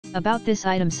About this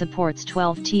item supports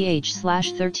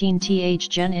 12TH/13TH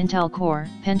Gen Intel Core,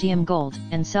 Pentium Gold,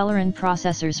 and Celeron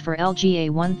processors for LGA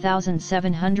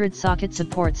 1700 socket,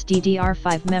 supports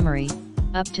DDR5 memory,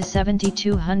 up to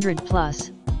 7200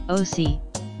 plus, OC,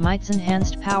 MIT's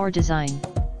enhanced power design,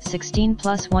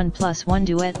 16+1+1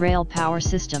 duet rail power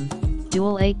system,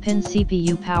 dual 8-pin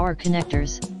CPU power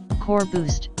connectors, core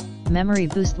boost, memory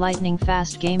boost, lightning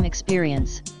fast game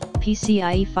experience,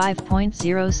 PCIe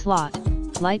 5.0 slot,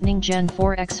 Lightning Gen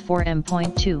 4x4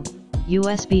 M.2,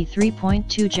 USB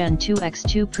 3.2 Gen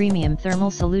 2x2 Premium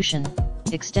Thermal Solution,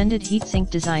 extended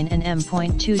heatsink design, and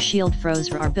M.2 Shield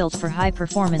Froze are built for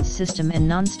high-performance system, and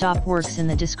non-stop works in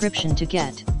the description to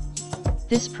get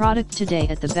this product today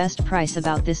at the best price.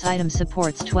 About this item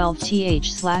supports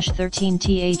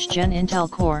 12TH/13TH Gen Intel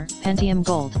Core, Pentium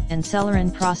Gold, and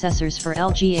Celeron processors for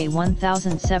LGA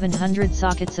 1700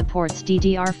 socket, supports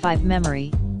DDR5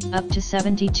 memory, up to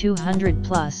 7200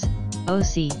 plus,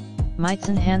 OC, MIT's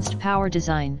enhanced power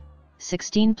design,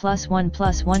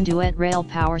 16+1+1 duet rail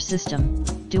power system,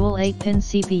 dual 8-pin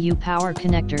CPU power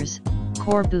connectors,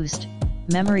 core boost,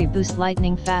 memory boost,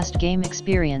 lightning fast game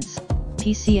experience,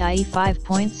 PCIe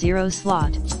 5.0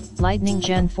 slot, Lightning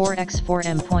Gen 4x4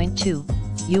 M.2,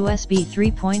 USB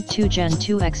 3.2 Gen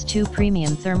 2x2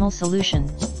 Premium Thermal Solution,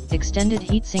 extended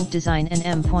heatsink design, and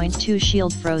M.2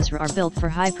 Shield Froze are built for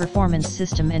high-performance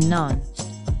system, and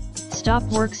non-stop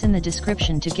works in the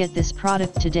description to get this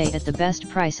product today at the best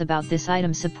price. About this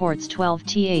item supports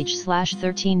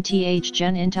 12TH/13TH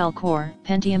Gen Intel Core,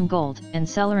 Pentium Gold, and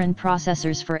Celeron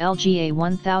processors for LGA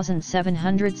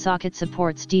 1700 socket,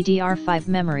 supports DDR5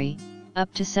 memory,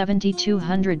 up to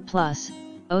 7200 plus,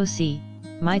 OC,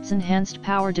 MIT's enhanced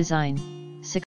power design,